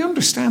more we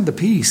understand the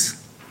peace.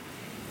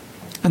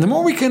 And the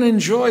more we can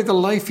enjoy the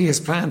life he has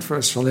planned for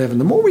us to live, and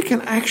the more we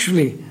can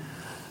actually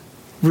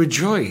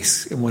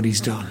rejoice in what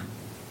he's done.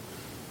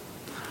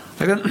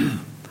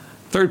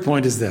 Third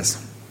point is this: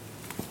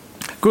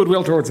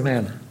 goodwill towards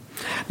men.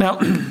 Now,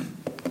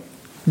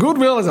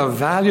 goodwill is a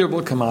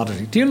valuable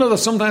commodity. Do you know that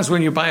sometimes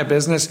when you buy a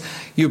business,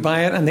 you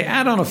buy it and they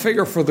add on a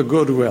figure for the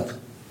goodwill?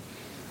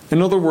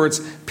 In other words,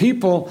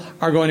 people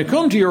are going to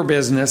come to your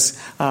business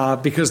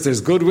because there's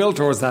goodwill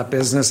towards that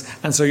business,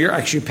 and so you're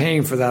actually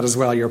paying for that as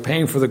well. You're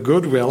paying for the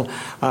goodwill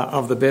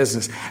of the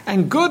business.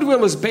 And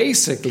goodwill is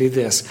basically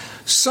this: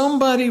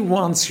 somebody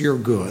wants your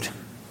good.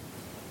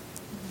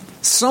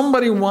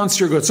 Somebody wants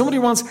your good. Somebody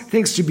wants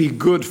things to be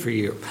good for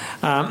you.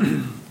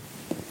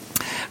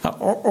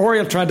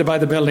 Oriel tried to buy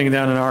the building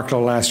down in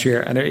Arklow last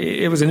year, and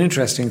it was an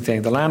interesting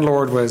thing. The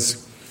landlord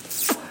was,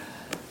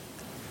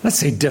 let's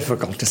say,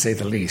 difficult to say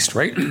the least,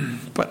 right?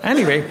 But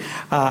anyway,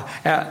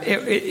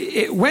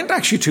 it went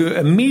actually to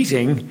a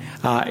meeting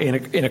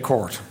in a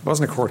court. It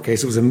wasn't a court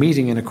case, it was a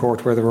meeting in a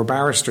court where there were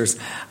barristers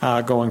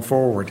going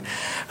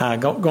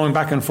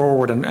back and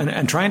forward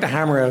and trying to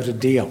hammer out a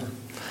deal.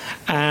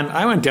 And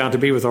I went down to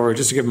be with Oriel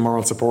just to give him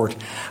moral support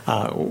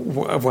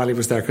while he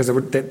was there, because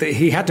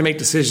he had to make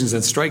decisions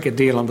and strike a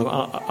deal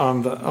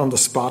on the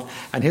spot.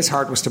 And his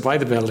heart was to buy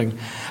the building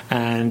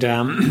and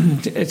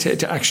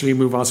to actually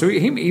move on. So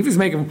he was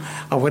making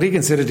what he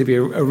considered to be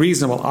a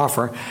reasonable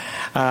offer.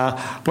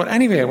 But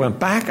anyway, it went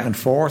back and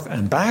forth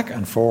and back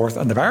and forth.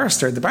 And the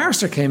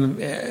barrister came,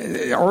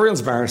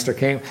 Oriel's barrister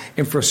came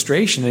in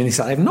frustration, and he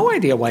said, "I have no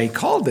idea why he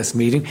called this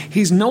meeting.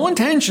 He's no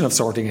intention of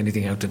sorting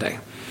anything out today."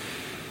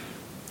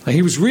 And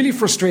he was really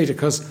frustrated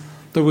because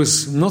there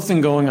was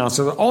nothing going on.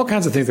 So all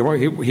kinds of things.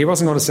 He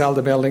wasn't going to sell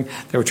the building.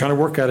 They were trying to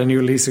work out a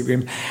new lease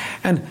agreement.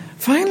 And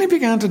finally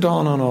began to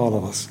dawn on all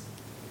of us: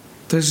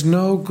 there's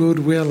no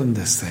goodwill in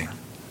this thing.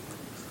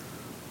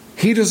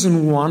 He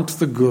doesn't want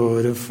the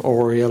good of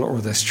Oriel or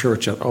this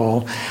church at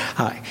all.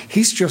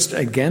 He's just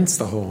against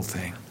the whole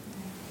thing.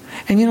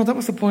 And that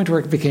was the point where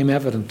it became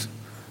evident.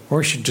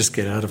 Or he should just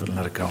get out of it and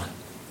let it go.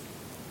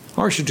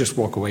 Or he should just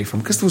walk away from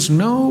it, because there was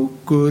no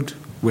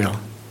goodwill.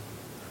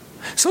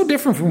 So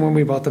different from when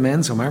we bought the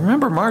men's home. I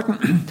remember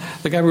Martin,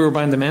 the guy we were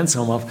buying the men's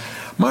home of,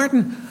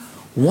 Martin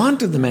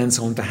wanted the men's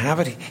home to have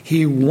it.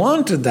 He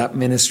wanted that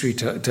ministry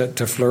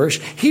to flourish.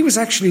 He was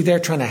actually there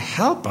trying to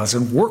help us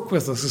and work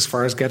with us as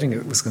far as getting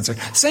it was concerned.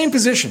 Same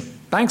position.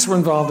 Banks were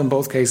involved in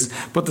both cases,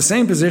 but the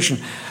same position.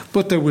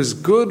 But there was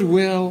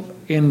goodwill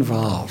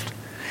involved.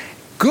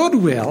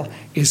 Goodwill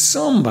is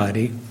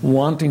somebody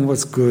wanting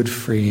what's good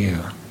for you.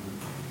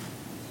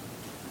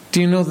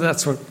 Do you know that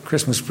that's what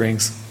Christmas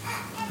brings?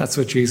 That's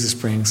what Jesus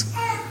brings.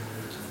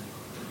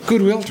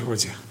 Goodwill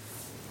towards you.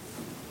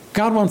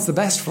 God wants the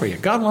best for you.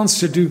 God wants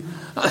to do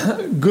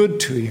good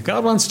to you.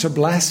 God wants to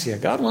bless you.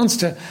 God wants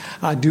to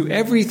do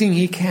everything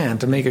he can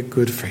to make it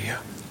good for you.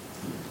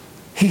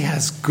 He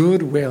has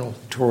goodwill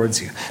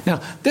towards you. Now,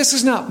 this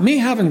is not me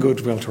having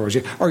goodwill towards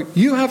you or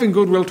you having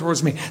goodwill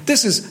towards me.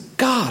 This is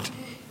God,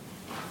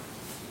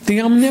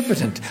 the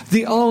omnipotent,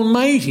 the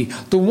almighty,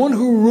 the one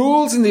who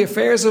rules in the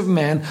affairs of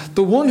men,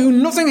 the one who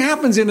nothing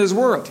happens in his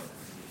world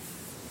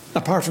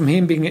apart from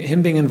him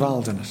being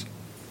involved in it.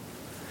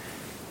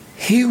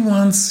 He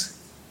wants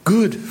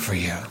good for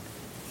you.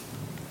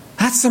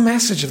 That's the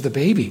message of the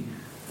baby.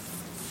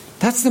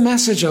 That's the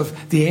message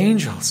of the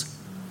angels.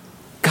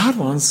 God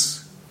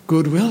wants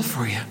goodwill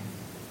for you.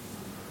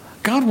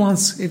 God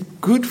wants it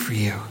good for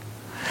you.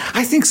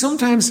 I think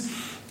sometimes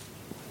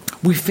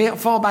we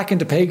fall back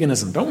into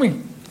paganism, don't we?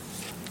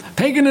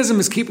 Paganism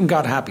is keeping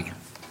God happy.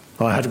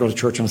 Well, I had to go to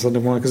church on a Sunday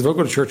morning, because if I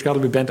go to church, God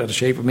will be bent out of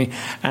shape with me,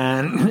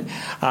 and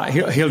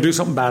he'll do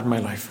something bad in my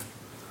life.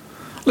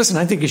 Listen,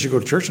 I think you should go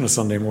to church on a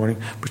Sunday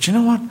morning, but you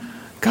know what?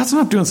 God's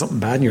not doing something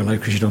bad in your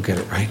life because you don't get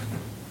it right.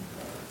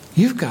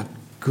 You've got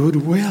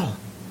goodwill.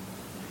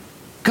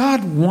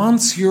 God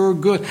wants your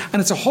good.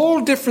 And it's a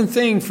whole different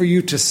thing for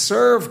you to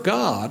serve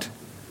God,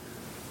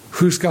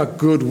 who's got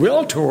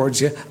goodwill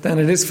towards you, than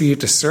it is for you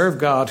to serve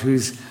God,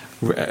 who's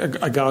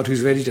a God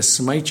who's ready to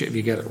smite you if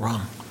you get it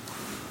wrong.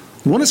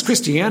 One is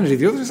Christianity,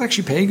 the other is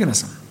actually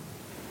paganism.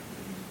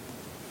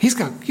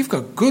 You've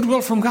got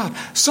goodwill from God.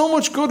 So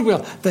much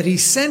goodwill that he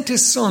sent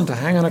his son to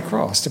hang on a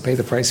cross to pay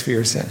the price for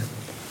your sin.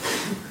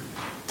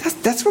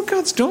 That's what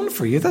God's done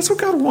for you. That's what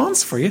God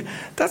wants for you.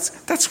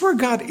 That's where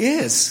God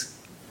is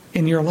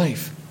in your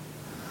life.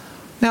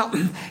 Now,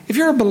 if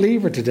you're a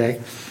believer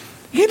today,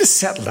 you need to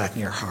settle that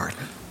in your heart.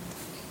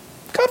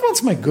 God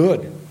wants my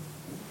good.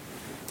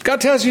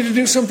 God tells you to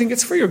do something,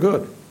 it's for your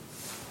good.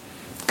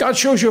 God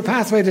shows you a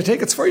pathway to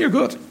take, it's for your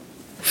good.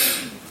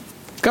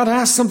 God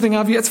asks something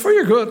of you, it's for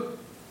your good.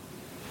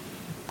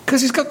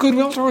 Because he's got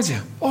goodwill towards you,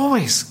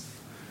 always.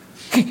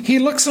 He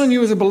looks on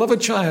you as a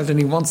beloved child and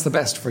he wants the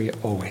best for you,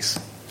 always.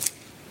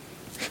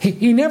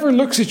 He never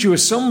looks at you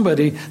as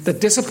somebody that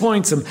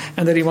disappoints him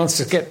and that he wants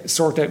to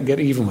sort out and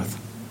get even with.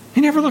 He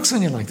never looks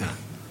on you like that.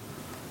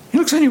 He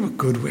looks on you with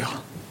goodwill.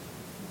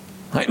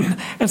 Right?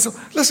 And so,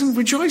 listen,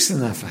 rejoice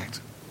in that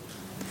fact.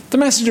 The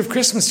message of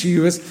Christmas to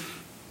you is,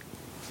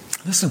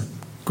 listen,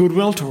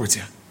 goodwill towards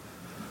you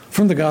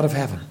from the God of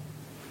heaven.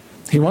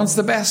 He wants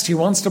the best. He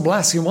wants to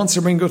bless. He wants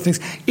to bring good things.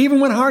 Even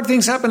when hard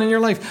things happen in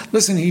your life,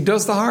 listen, He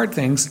does the hard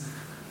things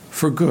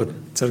for good.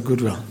 It's out of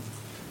goodwill.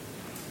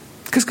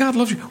 Because God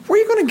loves you. Where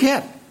are you going to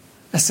get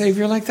a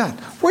Savior like that?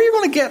 Where are you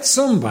going to get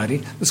somebody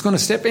that's going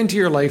to step into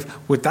your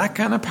life with that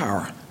kind of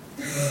power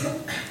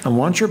and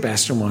want your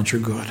best and want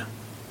your good?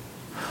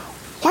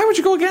 Why would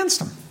you go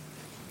against Him?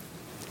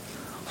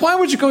 Why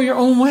would you go your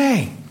own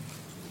way?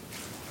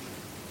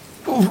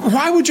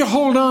 Why would you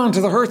hold on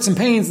to the hurts and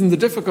pains and the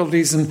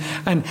difficulties and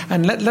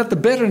let the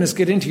bitterness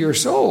get into your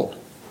soul?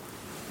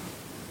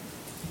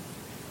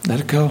 Let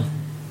it go.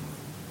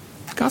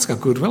 God's got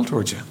goodwill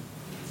towards you.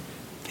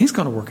 He's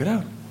going to work it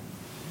out.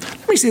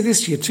 Let me say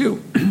this to you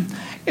too.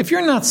 If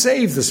you're not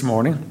saved this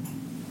morning,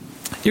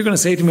 you're going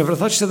to say to me, but I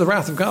thought you said the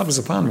wrath of God was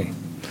upon me.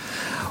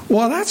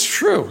 Well, that's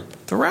true.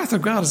 The wrath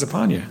of God is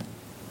upon you.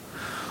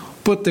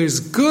 But there's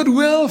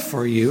goodwill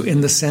for you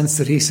in the sense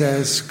that He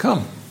says,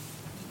 come.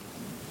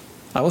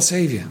 I will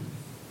save you.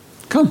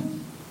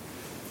 Come.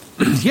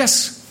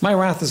 Yes, my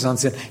wrath is on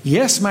sin.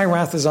 Yes, my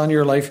wrath is on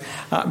your life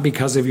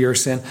because of your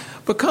sin.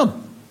 But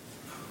come.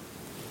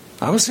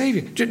 I will save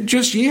you.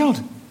 Just yield.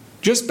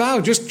 Just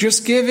bow.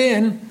 Just give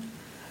in.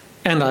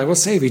 And I will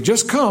save you.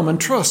 Just come and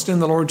trust in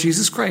the Lord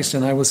Jesus Christ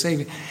and I will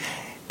save you.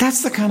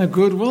 That's the kind of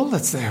goodwill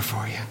that's there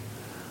for you.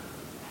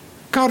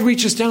 God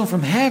reaches down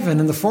from heaven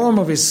in the form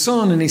of His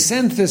Son, and He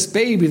sent this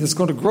baby that's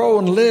going to grow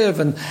and live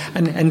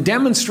and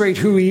demonstrate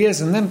who He is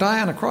and then die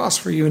on a cross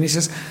for you. And He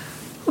says,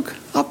 look,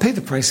 I'll pay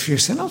the price for your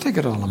sin. I'll take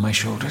it all on my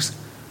shoulders.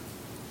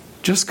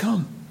 Just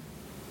come.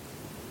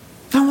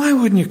 Now, why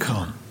wouldn't you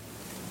come?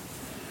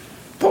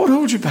 What would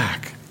hold you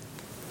back?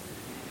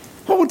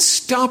 What would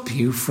stop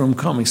you from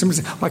coming?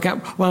 Somebody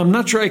say, well, I'm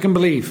not sure I can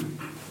believe.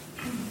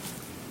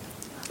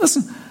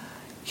 Listen,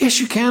 yes,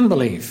 you can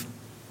believe.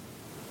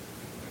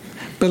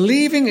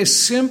 Believing is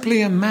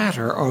simply a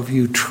matter of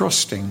you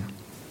trusting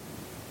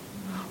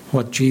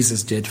what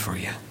Jesus did for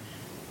you.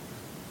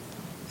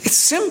 It's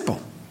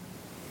simple.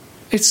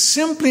 It's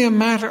simply a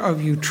matter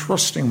of you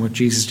trusting what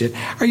Jesus did.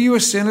 Are you a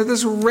sinner?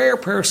 There's a rare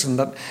person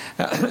that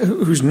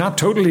who's not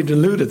totally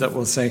deluded that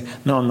will say,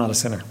 no, I'm not a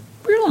sinner.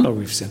 We all know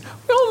we've sinned.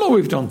 We all know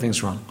we've done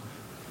things wrong.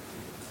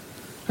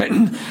 Right?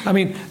 I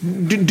mean,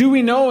 do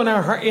we know in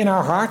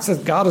our hearts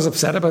that God is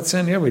upset about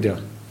sin? Yeah, we do.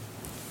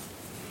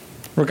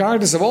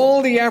 Regardless of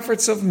all the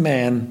efforts of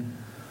men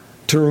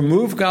to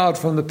remove God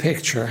from the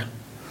picture,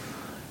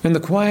 in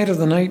the quiet of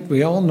the night,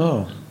 we all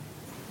know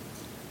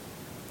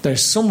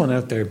there's someone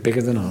out there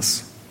bigger than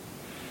us.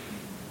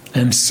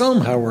 And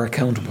somehow we're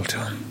accountable to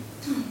Him.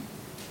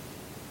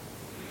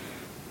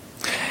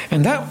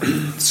 And that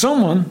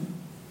someone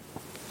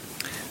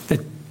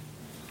that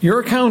you're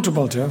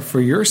accountable to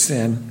for your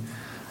sin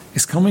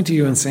is coming to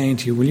you and saying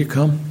to you, will you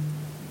come?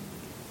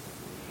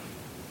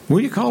 Will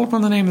you call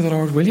upon the name of the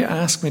Lord? Will you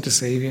ask me to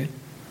save you?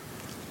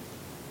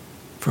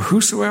 For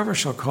whosoever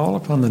shall call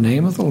upon the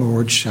name of the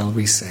Lord shall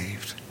be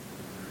saved.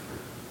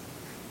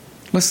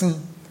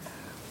 Listen,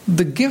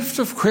 the gift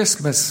of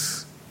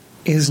Christmas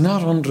is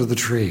not under the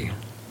tree.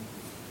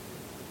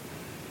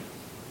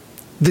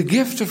 The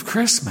gift of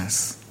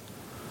Christmas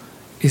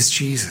is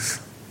Jesus.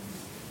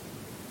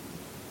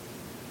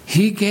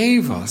 He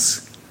gave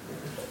us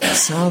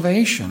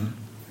salvation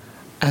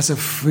as a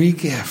free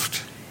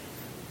gift.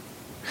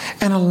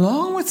 And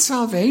along with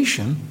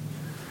salvation,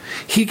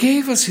 He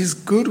gave us His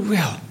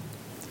goodwill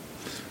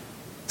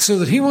so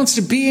that He wants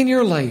to be in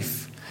your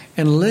life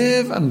and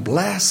live and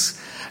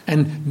bless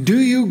and do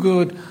you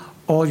good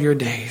all your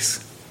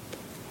days.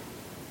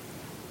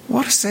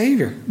 What a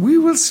Savior. We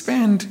will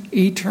spend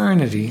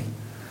eternity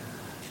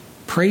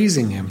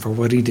praising Him for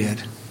what He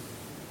did.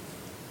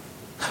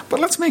 But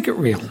let's make it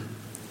real.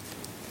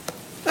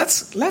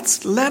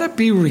 Let's let it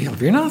be real.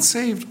 If you're not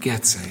saved,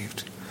 get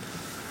saved.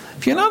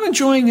 If you're not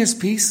enjoying His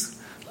peace,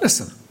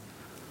 listen,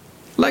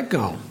 let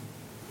go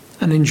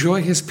and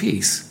enjoy His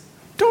peace.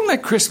 Don't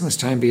let Christmas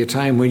time be a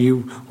time when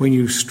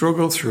you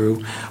struggle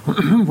through,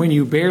 when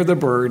you bear the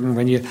burden,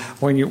 when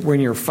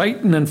you're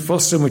fighting and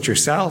fussing with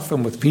yourself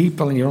and with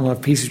people, and you don't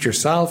have peace with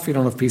yourself, you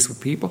don't have peace with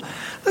people.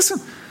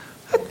 Listen,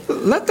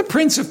 let the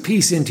Prince of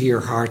Peace into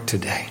your heart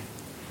today.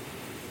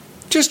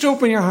 Just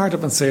open your heart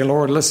up and say,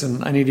 Lord,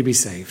 listen, I need to be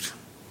saved.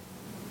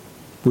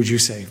 Would you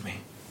save me?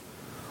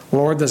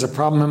 Lord, there's a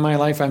problem in my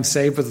life. I'm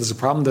saved, but there's a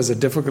problem. There's a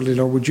difficulty.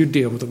 Lord, would you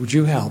deal with it? Would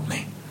you help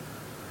me?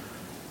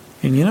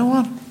 And you know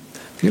what?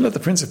 If you let the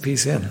Prince of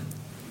Peace in,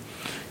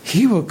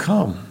 He will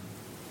come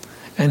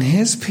and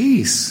His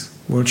peace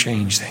will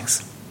change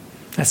things.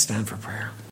 Let's stand for prayer.